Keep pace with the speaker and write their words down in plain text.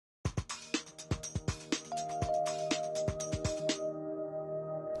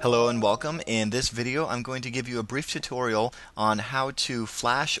Hello and welcome. In this video I'm going to give you a brief tutorial on how to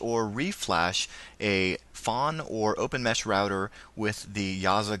flash or reflash a FON or open mesh router with the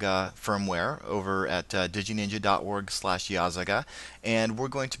Jasager firmware over at digininja.org/Jasager, and we're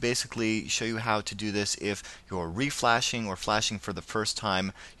going to basically show you how to do this if you're reflashing or flashing for the first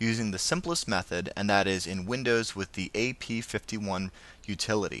time using the simplest method, and that is in Windows with the AP51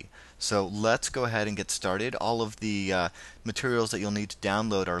 utility. So let's go ahead and get started. All of the materials that you'll need to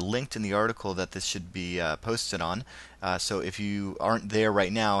download are linked in the article that this should be posted on. So if you aren't there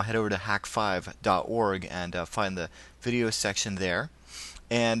right now, head over to hack5.org and find the video section there.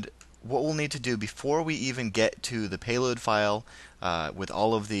 And what we'll need to do before we even get to the payload file with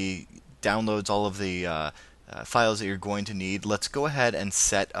all of the downloads, all of the files that you're going to need, let's go ahead and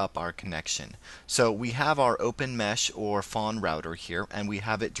set up our connection. So we have our open mesh or FON router here, and we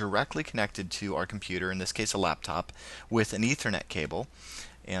have it directly connected to our computer, in this case a laptop, with an Ethernet cable.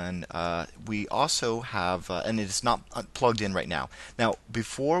 And we also have, and it is not plugged in right now. Now,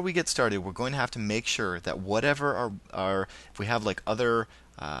 before we get started, we're going to have to make sure that whatever if we have like other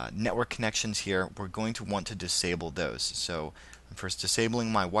network connections here, we're going to want to disable those. So I'm first disabling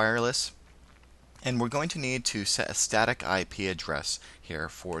my wireless. And we're going to need to set a static IP address here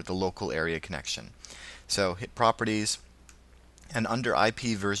for the local area connection. So hit Properties, and under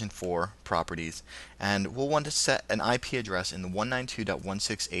IP version 4 Properties, and we'll want to set an IP address in the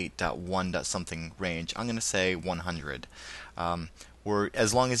 192.168.1. something range. I'm going to say 100.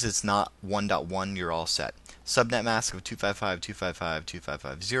 As long as it's not 1.1, you're all set. Subnet mask of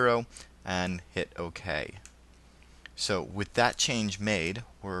 255.255.255.0, and hit OK. So with that change made,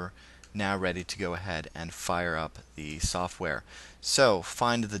 we're now ready to go ahead and fire up the software. So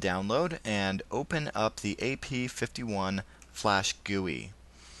find the download and open up the AP51 Flash GUI.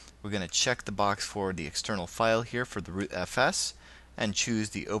 We're going to check the box for the external file here for the rootfs and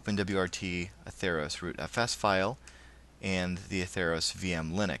choose the OpenWRT Atheros rootfs file and the Atheros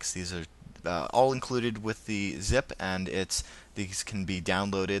VM Linux. These are all included with the zip, and these can be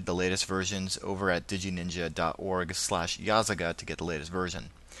downloaded, the latest versions, over at digininja.org/Jasager to get the latest version.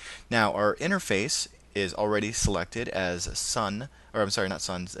 Now our interface is already selected as Sun, or I'm sorry, not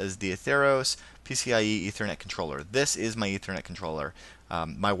Sun, as the Atheros PCIe Ethernet controller. This is my Ethernet controller.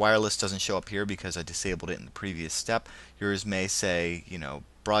 My wireless doesn't show up here because I disabled it in the previous step. Yours may say,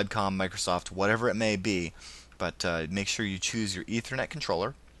 Broadcom, Microsoft, whatever it may be, but make sure you choose your Ethernet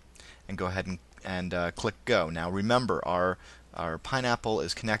controller and go ahead and click Go. Now remember, our Pineapple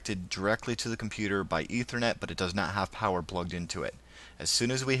is connected directly to the computer by Ethernet, but it does not have power plugged into it. As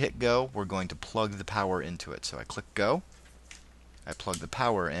soon as we hit Go, we're going to plug the power into it. So I click Go, I plug the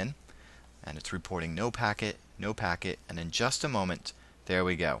power in, and it's reporting no packet, and in just a moment, there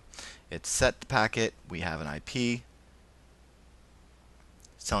we go. It's set the packet, we have an IP,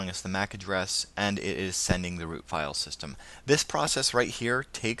 it's telling us the MAC address, and it is sending the root file system. This process right here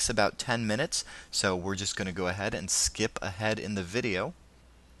takes about 10 minutes, so we're just going to go ahead and skip ahead in the video.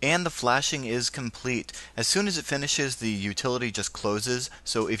 And the flashing is complete. As soon as it finishes, the utility just closes.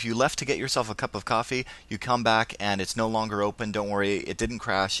 So if you left to get yourself a cup of coffee, you come back and it's no longer open. Don't worry, it didn't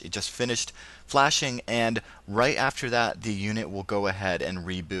crash. It just finished flashing, and right after that, the unit will go ahead and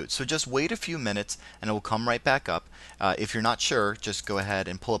reboot. So just wait a few minutes and it will come right back up. If you're not sure, just go ahead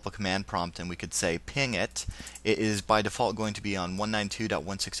and pull up a command prompt and we could say ping it. It is by default going to be on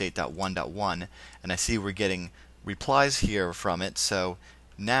 192.168.1.1, and I see we're getting replies here from it. So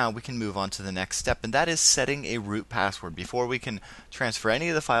now we can move on to the next step, and that is setting a root password. Before we can transfer any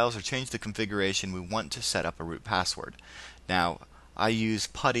of the files or change the configuration, we want to set up a root password. Now, I use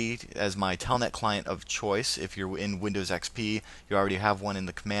PuTTY as my telnet client of choice. If you're in Windows XP, you already have one in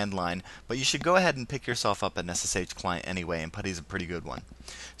the command line, but you should go ahead and pick yourself up an SSH client anyway, and PuTTY is a pretty good one.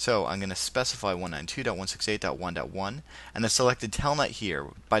 So I'm going to specify 192.168.1.1, and the selected telnet here,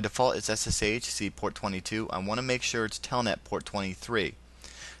 by default it's SSH, see port 22. I want to make sure it's telnet port 23.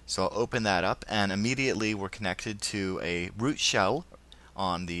 So I'll open that up, and immediately we're connected to a root shell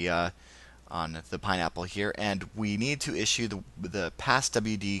on the Pineapple here, and we need to issue the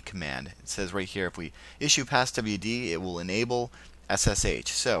passwd command. It says right here, if we issue passwd, it will enable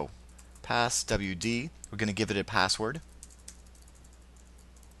SSH. So passwd, we're going to give it a password.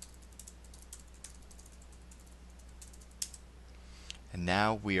 And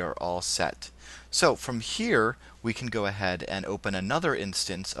now we are all set. So from here, we can go ahead and open another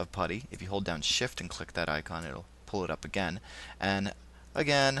instance of PuTTY. If you hold down Shift and click that icon, it'll pull it up again. And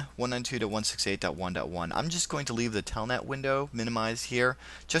again, 192.168.1.1. I'm just going to leave the telnet window minimized here,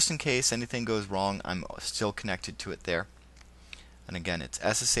 just in case anything goes wrong. I'm still connected to it there. And again, it's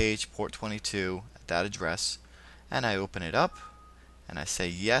SSH port 22 at that address. And I open it up, and I say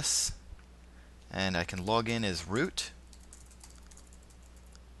yes, and I can log in as root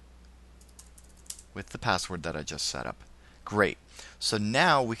with the password that I just set up. Great. So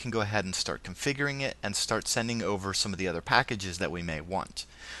now we can go ahead and start configuring it and start sending over some of the other packages that we may want.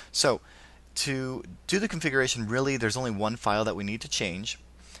 So to do the configuration, really there's only one file that we need to change,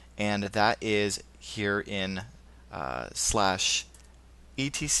 and that is here in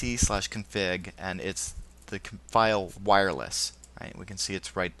 /etc/config, and it's the file wireless. Right? We can see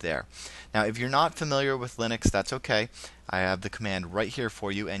it's right there. Now, if you're not familiar with Linux, that's okay. I have the command right here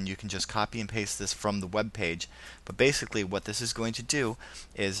for you, and you can just copy and paste this from the web page. But basically, what this is going to do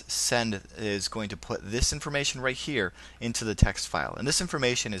is going to put this information right here into the text file. And this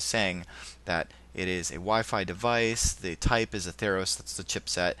information is saying that it is a Wi-Fi device. The type is a Theros, that's the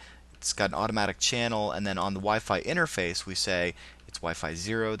chipset. It's got an automatic channel, and then on the Wi-Fi interface, we say it's Wi-Fi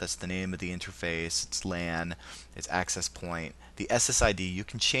 0, that's the name of the interface, it's LAN, it's access point. The SSID, you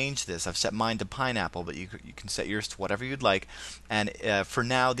can change this. I've set mine to Pineapple, but you can set yours to whatever you'd like. And for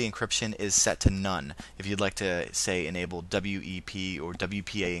now, the encryption is set to none. If you'd like to, say, enable WEP or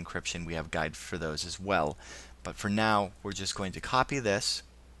WPA encryption, we have a guide for those as well. But for now, we're just going to copy this,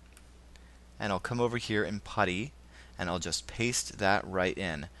 and I'll come over here in Putty, and I'll just paste that right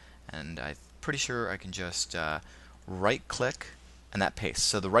in. And I'm pretty sure I can just right-click, and that pastes.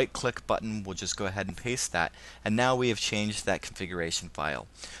 So the right-click button will just go ahead and paste that, and now we have changed that configuration file.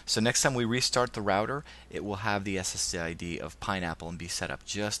 So next time we restart the router, it will have the SSID of Pineapple and be set up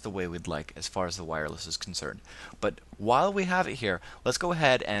just the way we'd like as far as the wireless is concerned. But while we have it here, let's go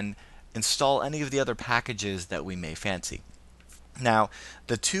ahead and install any of the other packages that we may fancy. Now,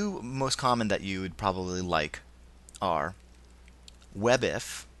 the two most common that you would probably like are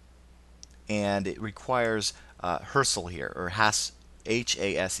WebIF, and it requires Haserl here, or Haserl,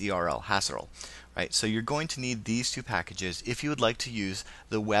 Haserl, right? So you're going to need these two packages if you would like to use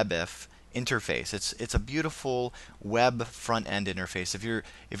the WebIF interface. It's a beautiful web front-end interface. If you're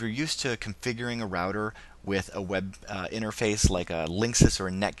used to configuring a router with a web interface like a Linksys or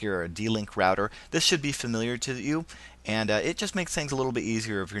a Netgear or a D-Link router, this should be familiar to you, and it just makes things a little bit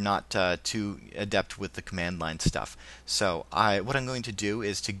easier if you're not too adept with the command line stuff. So what I'm going to do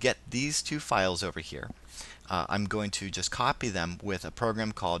is to get these two files over here, I'm going to just copy them with a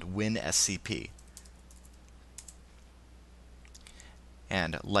program called WinSCP.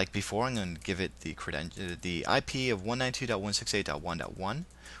 And like before, I'm going to give it the IP of 192.168.1.1. We're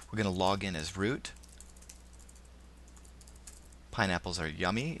going to log in as root. Pineapples are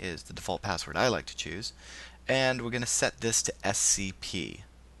yummy is the default password I like to choose. And we're going to set this to SCP.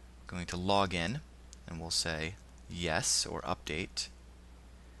 Going to log in, and we'll say yes or update.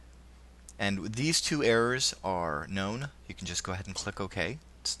 And these two errors are known. You can just go ahead and click OK.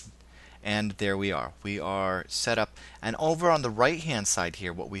 And there we are. We are set up. And over on the right-hand side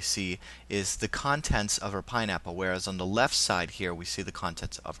here, what we see is the contents of our Pineapple, whereas on the left side here, we see the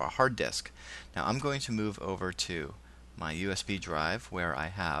contents of our hard disk. Now I'm going to move over to my USB drive where I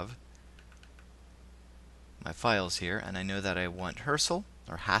have my files here, and I know that I want Haserl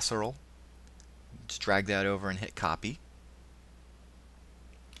or Haserl. Just drag that over and hit copy.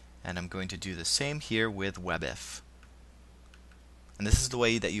 And I'm going to do the same here with WebIF. And this is the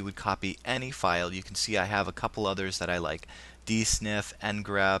way that you would copy any file. You can see I have a couple others that I like. dsniff,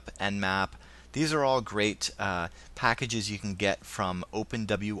 ngrep, nmap. These are all great packages you can get from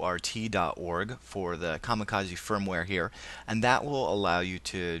openwrt.org for the Kamikaze firmware here, and that will allow you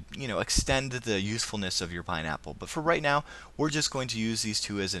to, extend the usefulness of your Pineapple. But for right now, we're just going to use these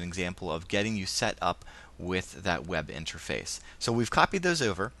two as an example of getting you set up with that web interface. So we've copied those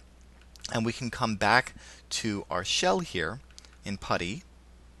over, and we can come back to our shell here in Putty,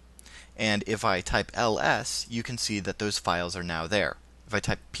 and if I type ls, you can see that those files are now there. If I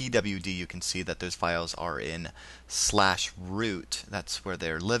type pwd, you can see that those files are in /root. That's where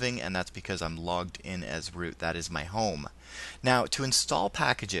they're living, and that's because I'm logged in as root. That is my home. Now, to install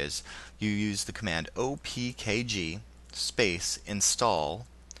packages, you use the command opkg space install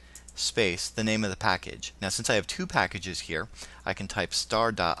space the name of the package. Now, since I have two packages here, I can type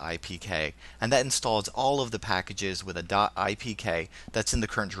star.ipk, and that installs all of the packages with a .ipk that's in the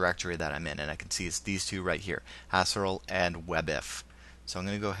current directory that I'm in, and I can see it's these two right here, Haserl and WebIF. So I'm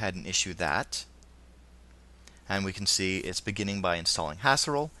going to go ahead and issue that, and we can see it's beginning by installing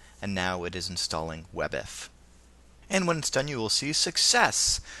Haserl, and now it is installing WebIF. And when it's done, you will see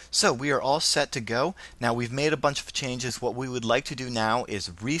success. So we are all set to go. Now we've made a bunch of changes. What we would like to do now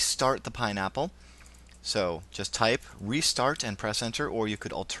is restart the Pineapple. So just type restart and press enter, or you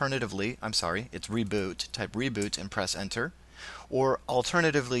could alternatively, it's reboot, type reboot and press enter. Or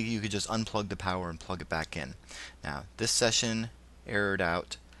alternatively, you could just unplug the power and plug it back in. Now this session errored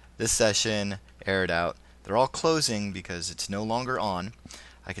out. This session errored out. They're all closing because it's no longer on.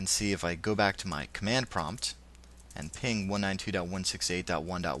 I can see if I go back to my command prompt and ping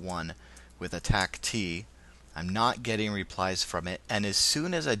 192.168.1.1 with attack T, I'm not getting replies from it, and as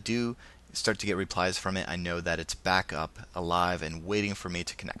soon as I do start to get replies from it, I know that it's back up, alive, and waiting for me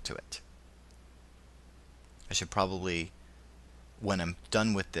to connect to it. I should probably, when I'm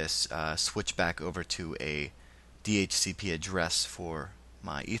done with this, switch back over to a DHCP address for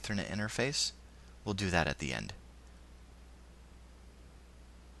my Ethernet interface. We'll do that at the end.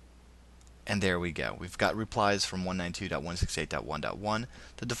 And there we go. We've got replies from 192.168.1.1,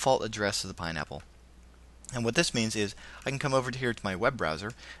 the default address of the Pineapple. And what this means is I can come over here to my web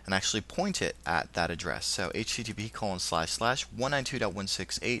browser and actually point it at that address. So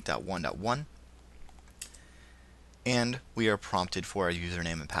http://192.168.1.1, and we are prompted for our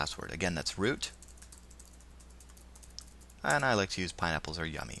username and password. Again, that's root, and I like to use pineapples are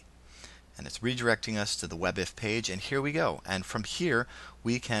yummy. And it's redirecting us to the WebIF page, and here we go. And from here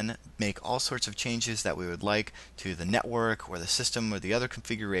we can make all sorts of changes that we would like to the network or the system or the other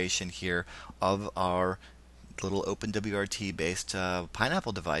configuration here of our little OpenWRT based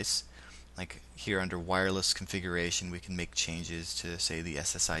Pineapple device. Like here under wireless configuration, we can make changes to, say, the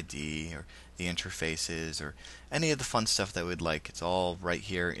SSID or the interfaces or any of the fun stuff that we'd like. It's all right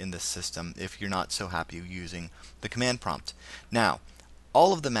here in the system if you're not so happy using the command prompt. Now,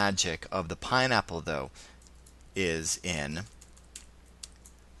 all of the magic of the Pineapple, though, is in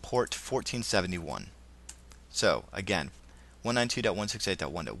port 1471. So, again,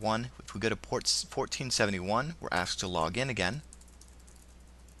 192.168.1.1. If we go to port 1471, we're asked to log in again.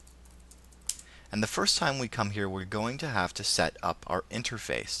 And the first time we come here, we're going to have to set up our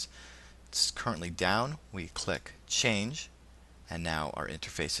interface. It's currently down. We click Change, and now our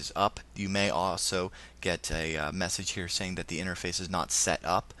interface is up. You may also get a message here saying that the interface is not set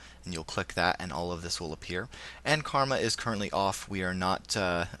up, and you'll click that and all of this will appear. And Karma is currently off. We are not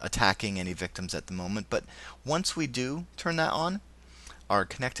attacking any victims at the moment, but once we do turn that on, our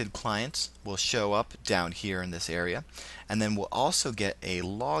connected clients will show up down here in this area, and then we'll also get a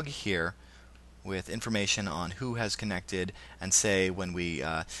log here with information on who has connected, and say when we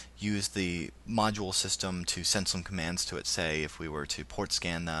use the module system to send some commands to it, say if we were to port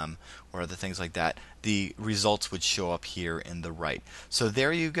scan them or other things like that, the results would show up here in the right. So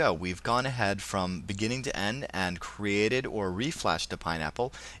there you go. We've gone ahead from beginning to end and created or reflashed a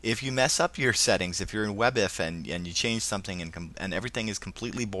Pineapple. If you mess up your settings, if you're in WebIF and you change something and everything is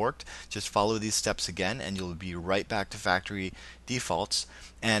completely borked, just follow these steps again and you'll be right back to factory defaults.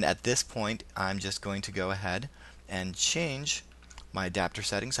 And at this point, I'm just going to go ahead and change my adapter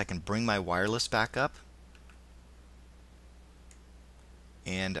settings. I can bring my wireless back up,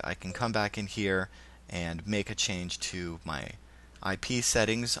 and I can come back in here and make a change to my IP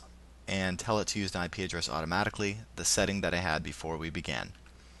settings and tell it to use an IP address automatically, the setting that I had before we began.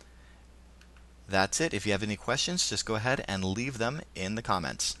 That's it. If you have any questions, just go ahead and leave them in the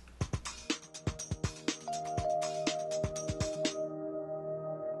comments.